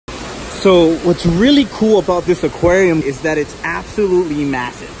So what's really cool about this aquarium is that it's absolutely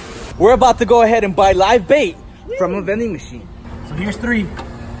massive. We're about to go ahead and buy live bait from a vending machine. So here's 3.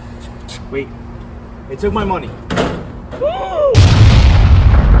 Wait, they took my money.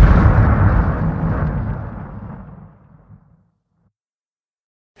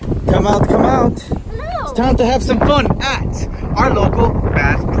 Come out, come out. Hello. It's time to have some fun at our local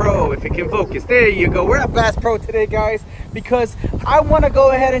Bass Pro. If it can focus, there you go. We're at Bass Pro today, guys, because I want to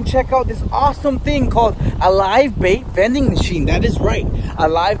go ahead and check out this awesome thing called a live bait vending machine. That is right, a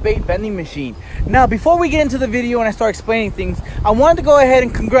live bait vending machine. Now, before we get into the video and I start explaining things, I wanted to go ahead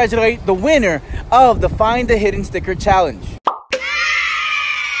and congratulate the winner of the Find the Hidden Sticker Challenge.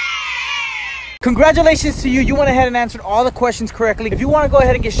 Congratulations to you. You went ahead and answered all the questions correctly. If you want to go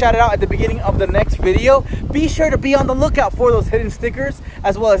ahead and get shouted out at the beginning of the next video, be sure to be on the lookout for those hidden stickers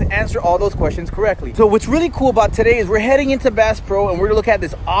as well as answer all those questions correctly. So what's really cool about today is we're heading into Bass Pro and we're going to look at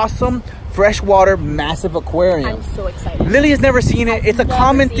this awesome freshwater massive aquarium. I'm so excited. Lily has never seen it. It's a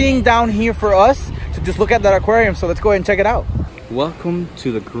common thing down here for us to just look at that aquarium. So let's go ahead and check it out. Welcome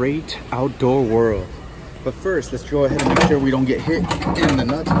to the great outdoor world. But first, let's go ahead and make sure we don't get hit in the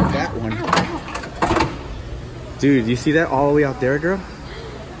nuts with that one. Dude, you see that all the way out there, girl?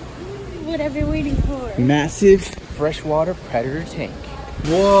 What I've been waiting for. Massive freshwater predator tank.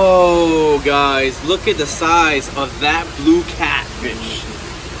 Whoa, guys, look at the size of that blue catfish.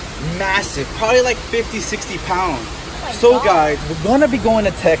 Massive, probably like 50, 60 pounds. So guys, we're gonna be going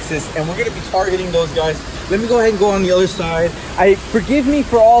to Texas and we're gonna be targeting those guys. Let me go ahead and go on the other side. Forgive me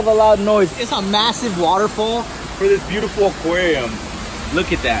for all the loud noise. It's a massive waterfall for this beautiful aquarium.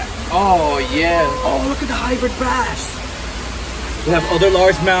 Look at that. Oh yeah. Oh, look at the hybrid bass. We have other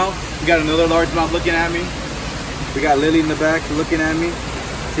largemouth. We got another largemouth looking at me. We got Lily in the back looking at me.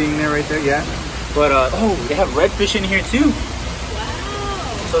 Seeing there right there, yeah. But oh, they have redfish in here too.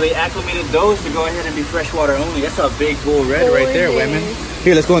 Wow. So they acclimated those to go ahead and be freshwater only. That's a big bull red right there, women.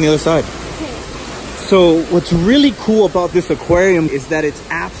 Here, let's go on the other side. So what's really cool about this aquarium is that it's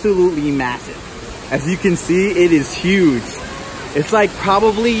absolutely massive. As you can see, it is huge. It's like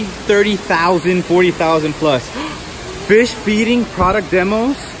probably 30,000, 40,000 plus. Fish feeding product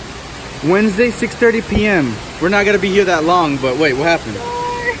demos, Wednesday, 6:30 p.m. We're not gonna be here that long, but wait, what happened?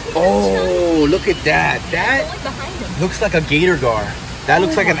 Oh, look at that. That looks like a gator gar. That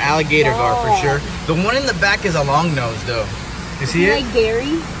looks like an alligator gar for sure. The one in the back is a long nose though. You see it? Like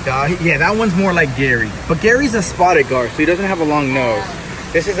Gary? Yeah, that one's more like Gary. But Gary's a spotted gar, so he doesn't have a long nose.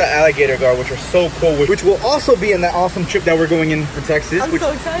 This is an alligator gar, which are so cool, which will also be in that awesome trip that we're going in for Texas. I'm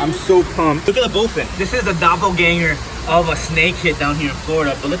so excited. I'm so pumped. Look at the bowfin. This is the doppelganger of a snakehead down here in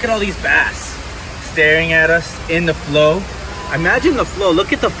Florida. But look at all these bass staring at us in the flow. Imagine the flow.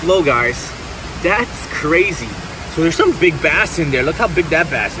 Look at the flow, guys. That's crazy. So there's some big bass in there. Look how big that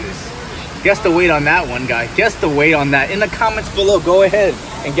bass is. Guess the weight on that one, guy. Guess the weight on that. In the comments below, go ahead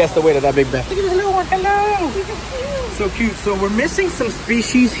and guess the weight of that big bass. Look at this little one. Hello. So cute. So we're missing some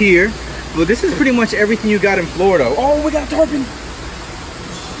species here, but this is pretty much everything you got in Florida. Oh, we got a tarpon.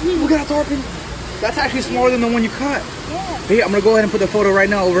 We got a tarpon. That's actually smaller than the one you caught. Yeah. Hey, I'm gonna go ahead and put the photo right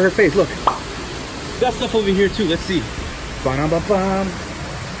now over her face. Look, got stuff over here too. Let's see. Ba-dum-ba-bum.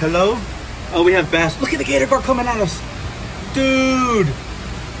 Hello. Oh, we have bass. Look at the gator gar coming at us, dude.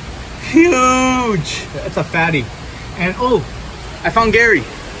 Huge. That's a fatty. And oh, I found Gary.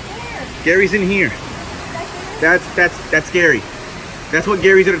 Gary's in here. That's Gary. That's what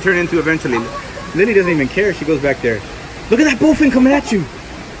Gary's gonna turn into eventually. Lily doesn't even care. She goes back there. Look at that bowfin coming at you.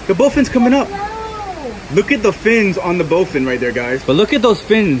 The bowfin's coming up. Look at the fins on the bowfin right there, guys. But look at those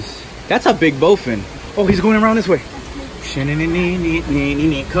fins. That's a big bowfin. Oh, he's going around this way.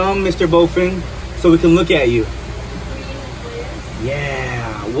 Come, Mr. Bowfin, so we can look at you.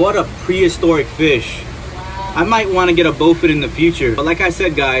 Yeah, what a prehistoric fish. I might want to get a bowfin in the future. But like I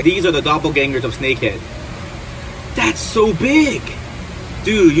said, guys, these are the doppelgangers of snakehead. That's so big.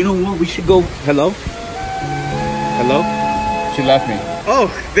 Dude, you know what? We should go. Hello? Hello? She left me. Oh,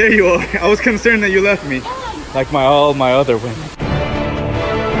 there you are. I was concerned that you left me. Like all my other women.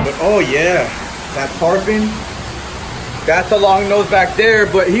 But oh yeah, that tarpon. That's a long nose back there,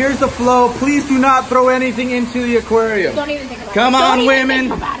 but here's the flow. Please do not throw anything into the aquarium. Don't even think about it. Come on, women.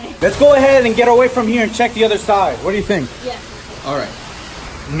 Let's go ahead and get away from here and check the other side. What do you think? Yeah. All right.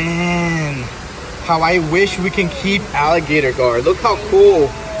 Man, how I wish we can keep alligator gar. Look how cool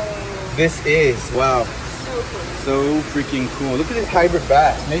this is. Wow. So cool. So freaking cool. Look at this hybrid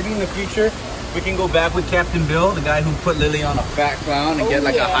bass. Maybe in the future, we can go back with Captain Bill, the guy who put Lily on a fat clown, and get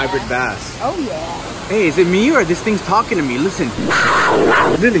like a hybrid bass. Oh yeah. Hey, is it me or this thing's talking to me? Listen.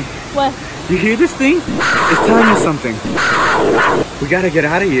 Lily. What? You hear this thing? It's telling us something. We gotta get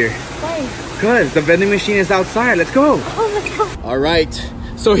out of here. Why? Because the vending machine is outside. Let's go. Oh, let's go. All right.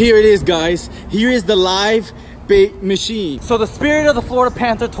 So here it is, guys. Here is the live bait machine. So the spirit of the Florida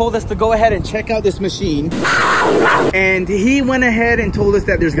Panther told us to go ahead and check out this machine. And he went ahead and told us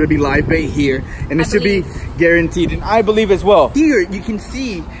that there's going to be live bait here. And it should be guaranteed. And I believe as well. Here you can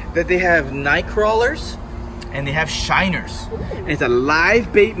see that they have night crawlers. And they have shiners. And it's a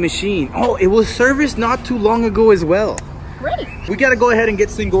live bait machine. Oh, it was serviced not too long ago as well. Great. We got to go ahead and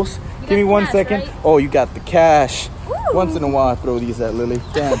get singles. Give me 1 second. Right? Oh, you got the cash. Ooh. Once in a while, I throw these at Lily.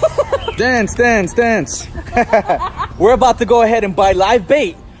 Dance. Dance, dance, dance. We're about to go ahead and buy live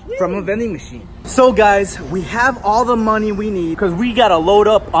bait from a vending machine. So guys, we have all the money we need because we got to load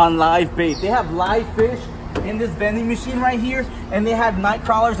up on live bait. They have live fish in this vending machine right here, and they have night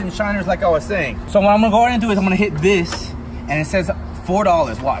crawlers and shiners like I was saying. So what I'm gonna go ahead and do is I'm gonna hit this, and it says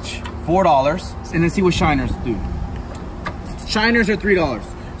 $4. Watch, $4, and then see what shiners do. Shiners are $3.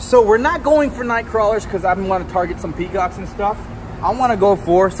 So we're not going for night crawlers because I want to target some peacocks and stuff. I want to go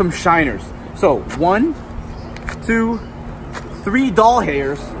for some shiners. So 1, 2, 3 doll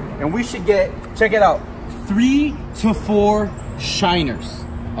hairs, and we should get, check it out, 3 to 4 shiners.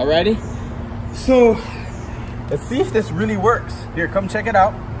 Alrighty? So let's see if this really works. Here, come check it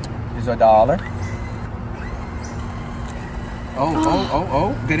out. Here's $1.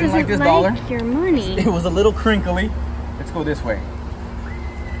 Oh. They didn't like this dollar. Your money. It was a little crinkly. Let's go this way.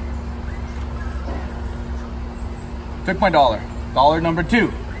 Took my $1. Dollar number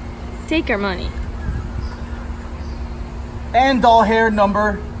 2. Take our money. And doll hair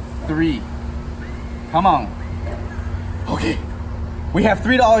number 3. Come on. Okay. We have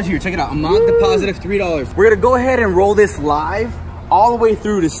 $3 here. Check it out. Amount deposit of $3. We're gonna go ahead and roll this live all the way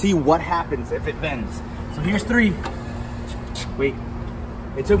through to see what happens if it bends. So here's 3. Wait.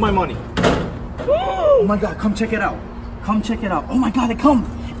 It took my money. Oh my God, come check it out. Come check it out. Oh my God, they come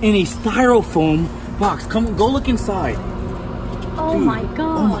in a styrofoam box. Come, go look inside. Oh Dude, my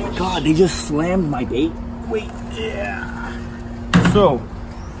God. Oh my God, they just slammed my bait. Wait, yeah. So,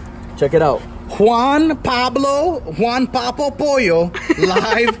 check it out. Juan Papo Pollo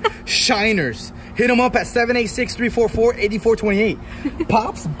live shiners. Hit them up at 786-344-8428.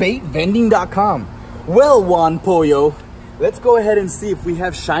 popsbaitvending.com. Well, Juan Pollo, let's go ahead and see if we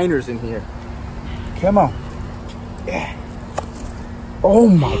have shiners in here. Come on. Yeah. Oh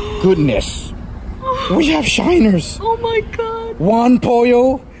my goodness. We have shiners. Oh my God. Juan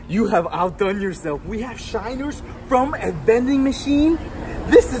Pollo, you have outdone yourself. We have shiners from a vending machine.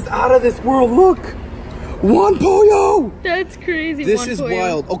 This is out of this world. Look. Juan Pollo. That's crazy. This is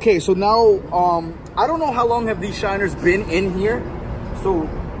wild. Okay, so now, I don't know how long have these shiners been in here. So,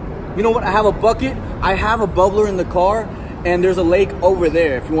 you know what? I have a bucket. I have a bubbler in the car. And there's a lake over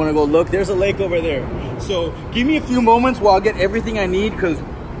there. If you want to go look, there's a lake over there. So give me a few moments while I get everything I need, because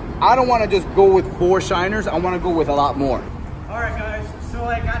I don't want to just go with 4 shiners. I want to go with a lot more. All right, guys. So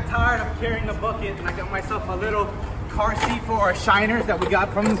I got tired of carrying the bucket, and I got myself a little car seat for our shiners that we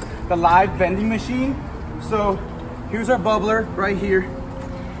got from the live vending machine. So here's our bubbler right here.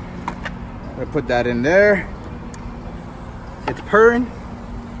 I put that in there. It's purring.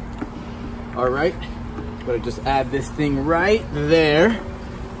 All right. Gonna just add this thing right there.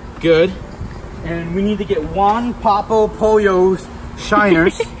 Good. And we need to get Juan Papo Pollo's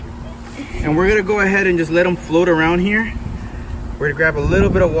shiners. And we're gonna go ahead and just let them float around here. We're gonna grab a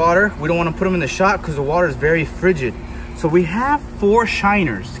little bit of water. We don't wanna put them in the shop because the water is very frigid. So we have 4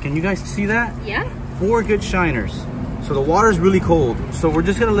 shiners. Can you guys see that? Yeah. 4 good shiners. So the water is really cold. So we're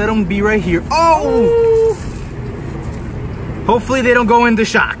just gonna let them be right here. Oh! Hopefully they don't go into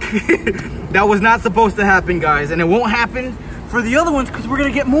shock. That was not supposed to happen, guys. And it won't happen for the other ones because we're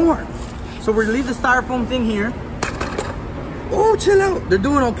gonna get more. So we're gonna leave the styrofoam thing here. Oh, chill out. They're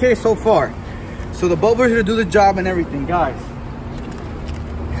doing okay so far. So the bubbler's gonna do the job and everything, guys.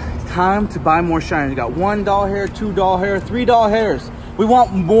 It's time to buy more shiners. We got 1 doll hair, 2 doll hair, 3 doll hairs. We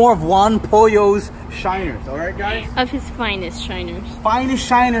want more of Juan Pollo's shiners, all right, guys? Of his finest shiners. Finest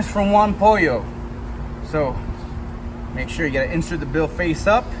shiners from Juan Pollo. So make sure you gotta insert the bill face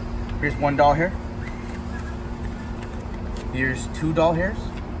up. Here's 1 doll hair. Here's 2 doll hairs.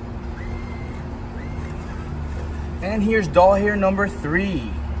 And here's doll hair number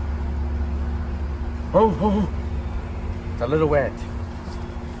 3. Oh. It's a little wet.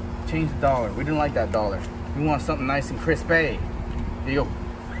 Change the dollar. We didn't like that dollar. We want something nice and crispy. Here you go.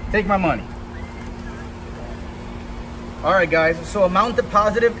 Take my money. All right, guys. So amount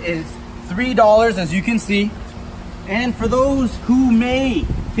deposited is $3, as you can see. And for those who may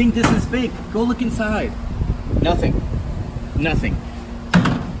think this is fake, go look inside. Nothing.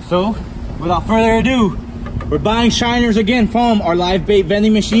 So without further ado, we're buying shiners again from our live bait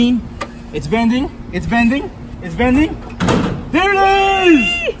vending machine. It's vending. It's vending. It's vending. There it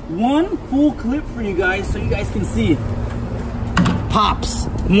is! One full clip for you guys so you guys can see it. Pops.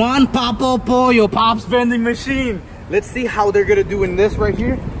 Juan Papo Pollo. Pops vending machine. Let's see how they're gonna do in this right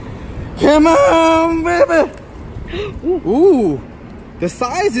here. Come on, baby. Ooh. The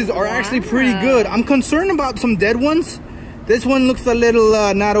sizes are actually pretty good. I'm concerned about some dead ones. This one looks a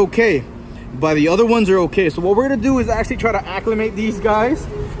little not okay. But the other ones are okay. So what we're gonna do is actually try to acclimate these guys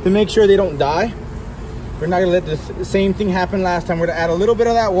to make sure they don't die. We're not gonna let the same thing happen last time. We're gonna add a little bit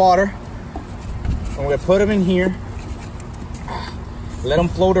of that water. And we're gonna put them in here. Let them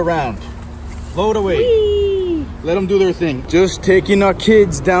float around. Float away. Whee! Let them do their thing. Just taking our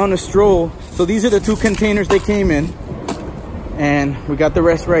kids down a stroll. So these are the 2 containers they came in. And we got the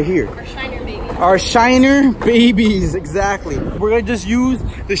rest right here. Our shiner babies. Our shiner babies, exactly. We're gonna just use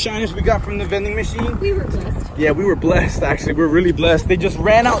the shiners we got from the vending machine. We were blessed. Yeah, we were blessed actually. We're really blessed. They just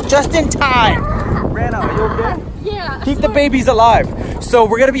ran out just in time. Ran out, you okay? Yeah. Keep the babies alive. So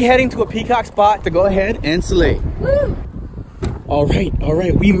we're gonna be heading to a peacock spot to go ahead and slay. Woo! All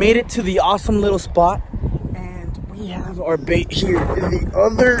right. We made it to the awesome little spot. And we have our bait here. The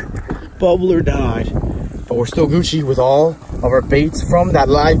other bubbler died. But we're still Gucci with all of our baits from that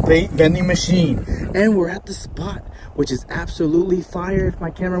live bait vending machine. And we're at the spot, which is absolutely fire if my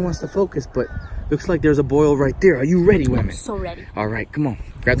camera wants to focus. But looks like there's a boil right there. Are you ready, women? So ready. All right, come on.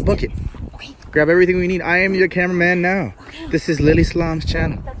 Grab the bucket. Okay. Grab everything we need. I am your cameraman now. Okay. This is Lily Slam's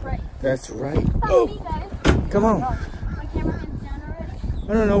channel. That's right. That's right. Follow me, guys. Come on. My cameraman's down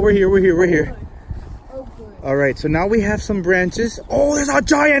already. No, we're here. Oh, good. All right, so now we have some branches. Oh, there's a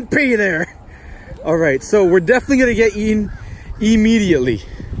giant pea there. All right, so we're definitely gonna get eaten immediately.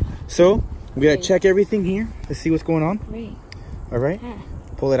 So we gotta check everything here to see what's going on. Great. All right,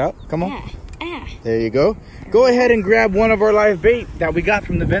 pull it out. Come on. There you go. Go ahead and grab one of our live bait that we got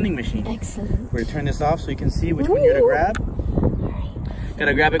from the vending machine. Excellent. We're gonna turn this off so you can see which one you're to grab.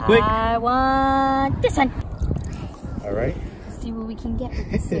 Gotta grab it quick. I want this one. All right. Let's see what we can get with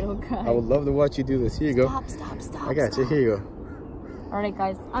this little guy. I would love to watch you do this. Here you go. Stop. I got you. Here you go. All right,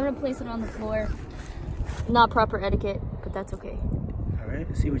 guys. I'm gonna place it on the floor. Not proper etiquette, but that's okay. All right.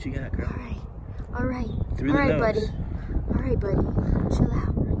 Let's see what you got, girl. All right. Through the nose. Buddy. All right, buddy. Chill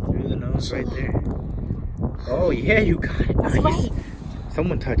out. Through the nose, right there. Oh yeah, you got it. That's nice. right.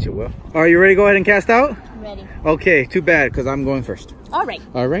 Someone touch it, Will. All right, you ready to go ahead and cast out? I'm ready. Okay, too bad, because I'm going first. All right.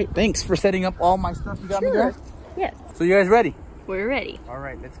 All right, thanks for setting up all my stuff. You got me there? Yes. So you guys ready? We're ready. All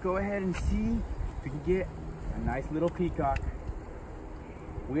right, let's go ahead and see if we can get a nice little peacock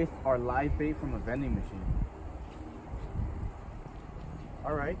with our live bait from a vending machine.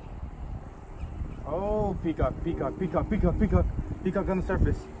 All right. Oh, peacock on the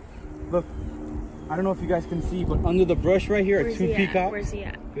surface. Look, I don't know if you guys can see, but under the brush right here are 2 peacocks. Where's he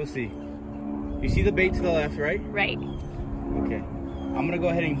at? You'll see. You see the bait to the left, right? Right. Okay. I'm gonna go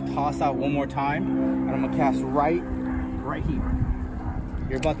ahead and toss out one more time, and I'm gonna cast right here.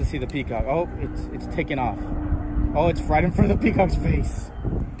 You're about to see the peacock. Oh, it's taking off. Oh, it's right in front of the peacock's face.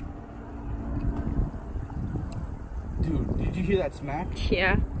 Dude, did you hear that smack?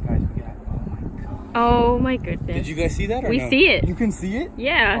 Yeah. Guys, we got. Oh my goodness. Did you guys see that or We no? see it. You can see it?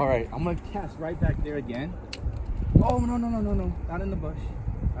 Yeah. All right, I'm gonna cast right back there again. Oh, no. Not in the bush.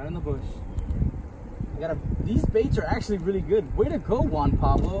 Not in the bush. These baits are actually really good. Way to go, Juan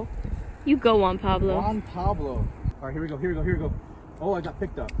Pablo. You go, Juan Pablo. Juan Pablo. All right, here we go. Oh, I got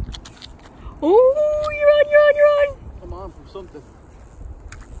picked up. Oh, you're on. Come on, from something.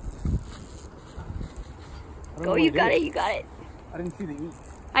 Oh, you got it. I didn't see the eat.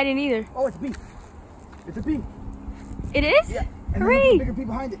 I didn't either. Oh, it's a bee. It's a bee. It is? Yeah. And Hooray. look at the bigger bee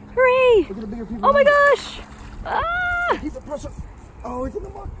behind it. Hooray. Look at the bigger bee Oh my behind gosh. it. Ah. Keep the pressure. Oh, it's in the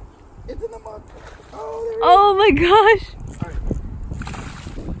mud. Oh, there it is. Oh my gosh.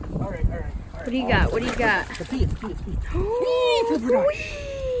 All right. What do you got? It's a pea.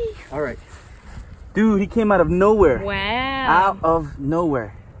 All right. Dude, he came out of nowhere. Wow. Out of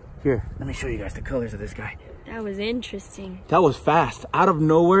nowhere. Here, let me show you guys the colors of this guy. That was interesting. That was fast. Out of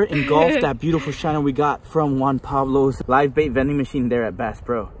nowhere, engulfed that beautiful shiner we got from Juan Pablo's live bait vending machine there at Bass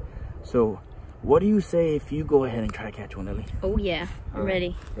Pro. So, what do you say if you go ahead and try to catch one, Lily? Oh yeah, I'm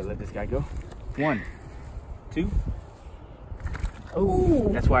ready. We'll let this guy go. 1, 2. Oh,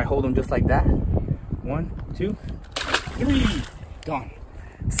 that's why I hold him just like that. 1, 2, 3. Gone.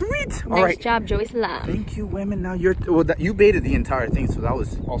 Sweet. All right. Nice job, Joey Salam. Thank you, women. Now you baited the entire thing, so that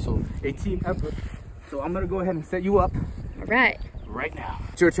was also a team effort. So I'm gonna go ahead and set you up. All right. Right now.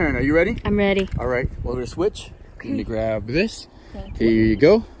 It's your turn. Are you ready? I'm ready. All right. Well, we're gonna switch. Okay. Let me grab this. Thank you. Here you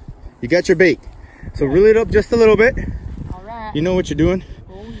go. You got your bait. So reel it up just a little bit. All right. You know what you're doing.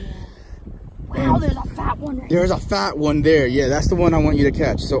 Oh yeah. Wow, there's a fat one right There's a fat one there. Yeah, that's the one I want you to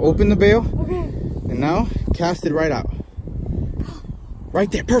catch. So open the bail. Okay. And now cast it right out. Right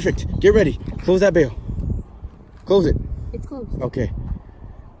there, perfect. Get ready. Close that bail. Close it. It's closed. Okay.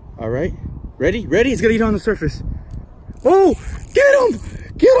 All right. Ready? Ready? It's gonna eat on the surface. Oh, get him!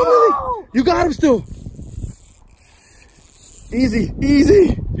 Get him, Lily! You got him still. Easy,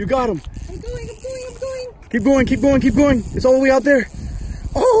 easy. You got him. I'm going. Keep going, keep going, keep going. It's all the way out there.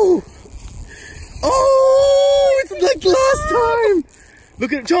 Oh! Oh! It's like last time.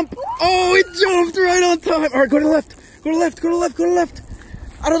 Look at it jump. Oh, it jumped right on time. All right, go to the left. Go to the left, go to the left, go to the left.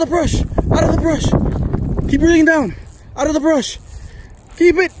 Out of the brush. Out of the brush. Keep breathing down. Out of the brush.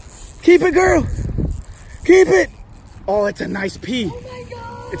 Keep it. Keep it, girl. Keep it. Oh, it's a nice pea. Oh my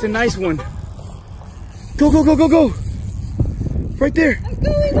God. It's a nice one. Go, go, go, go, go. Right there. I'm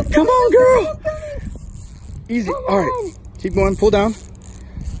going. Come on, girl. Easy. All right. Keep going. Pull down.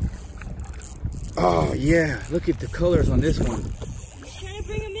 Oh, yeah. Look at the colors on this one. I'm trying to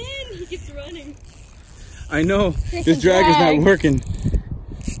bring him in. He keeps running. I know. This drag is not working.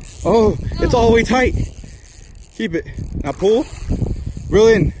 Oh, it's all the way tight. Keep it. Now pull. Reel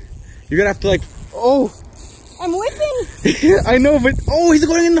in. You're going to have to like, oh. I'm whipping. I know, but, oh, he's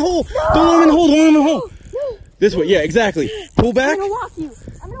going in the hole. No. Don't let him in the hole. Don't let him in the hole. No. This way. Yeah, exactly. Pull back. I'm going to walk you.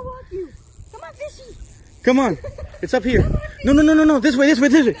 I'm going to walk you. Come on, fishy. Come on. It's up here. No, no, no, no, no. This way, this way,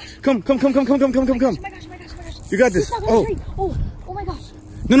 this way. Come, come, come, come, come, come, come, come, come. Oh my gosh, oh my gosh, oh my gosh. You got this. Oh. Oh my gosh.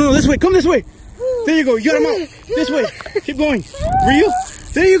 No, no, no, this way. Come this way. There you go. You got him out. This way. Keep going. Reel.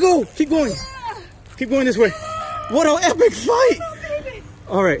 There you go. Keep going. Keep going this way. What an epic fight.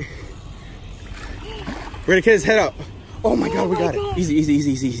 All right. We're going to get his head out. Oh my God, we got it. Easy, easy,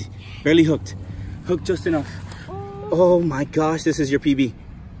 easy, easy, easy. Barely hooked. Hooked just enough. Oh my gosh, this is your PB.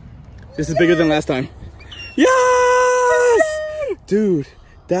 This is bigger than last time. Yes! Dude,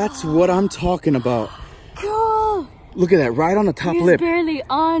 that's what I'm talking about. Cool. Look at that, right on the top lip. Barely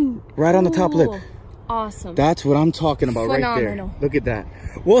on. Right on the top lip. Awesome. That's what I'm talking about. Phenomenal. Right there. Look at that.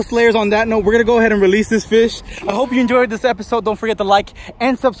 Well, Slayers, on that note, we're going to go ahead and release this fish. I hope you enjoyed this episode. Don't forget to like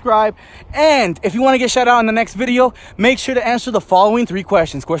and subscribe. And if you want to get shout out in the next video, make sure to answer the following 3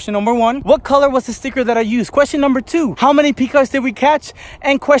 questions. Question number 1, what color was the sticker that I used? Question number 2, how many peacocks did we catch?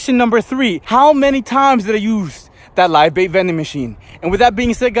 And question number 3, how many times did I use that live bait vending machine? And with that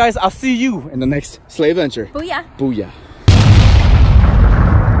being said, guys, I'll see you in the next Slay Adventure. Booyah. Booyah.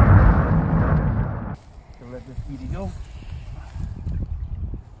 Let this beauty go.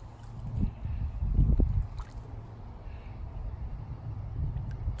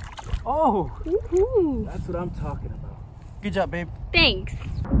 Oh, that's what I'm talking about. Good job, babe. Thanks.